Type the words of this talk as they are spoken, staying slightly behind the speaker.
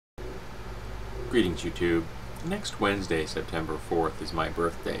Greetings, YouTube. Next Wednesday, September 4th, is my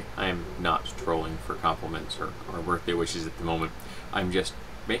birthday. I am not trolling for compliments or birthday wishes at the moment. I'm just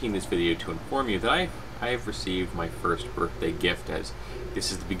making this video to inform you that I have received my first birthday gift, as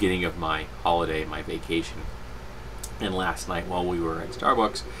this is the beginning of my holiday, my vacation. And last night, while we were at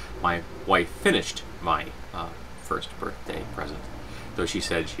Starbucks, my wife finished my first birthday present. Though she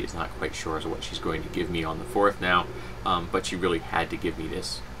said she is not quite sure as to what she's going to give me on the 4th now, but she really had to give me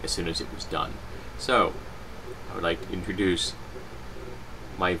this as soon as it was done. So, I would like to introduce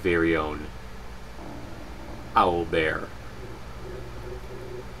my very own Owlbear.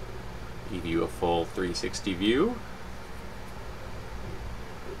 Give you a full 360 view,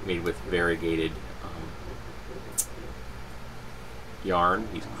 made with variegated yarn.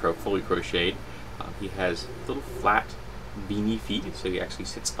 He's fully crocheted. He has little flat beanie feet, so he actually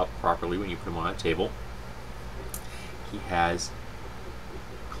sits up properly when you put him on a table. He has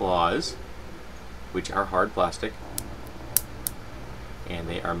claws, which are hard plastic, and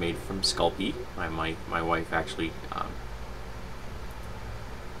they are made from Sculpey. My wife actually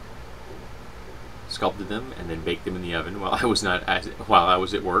sculpted them and then baked them in the oven while I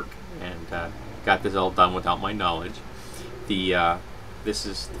was at work, and got this all done without my knowledge. The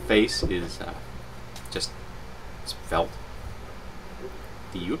face is just felt.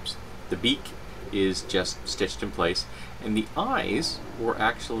 The beak is just stitched in place, and the eyes were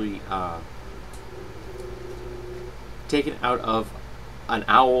actually taken out of an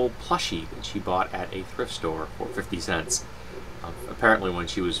owl plushie that she bought at a thrift store for 50 cents. Apparently when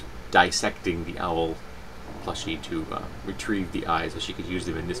she was dissecting the owl plushie to retrieve the eyes so she could use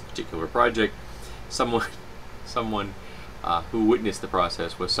them in this particular project, someone who witnessed the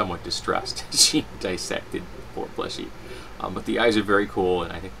process was somewhat distressed. She dissected the poor plushie. But the eyes are very cool,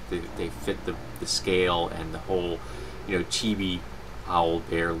 and I think they fit the scale and the whole, Chibi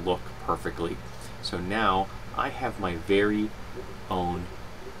Owlbear look perfectly. So now I have my very own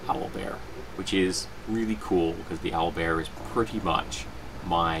Owlbear, which is really cool because the Owlbear is pretty much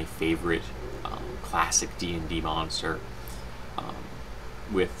my favorite classic D&D monster,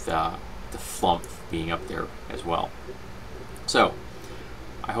 with the Flump being up there as well. So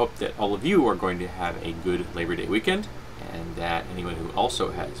I hope that all of you are going to have a good Labor Day weekend, and that anyone who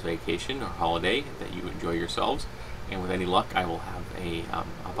also has vacation or holiday, that you enjoy yourselves. And with any luck, I will have a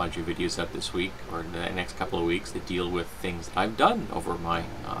bunch of videos up this week or in the next couple of weeks that deal with things that I've done over my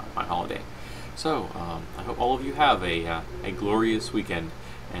my holiday. So I hope all of you have a glorious weekend,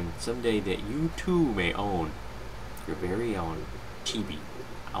 and someday that you too may own your very own Chibi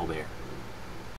Owlbear.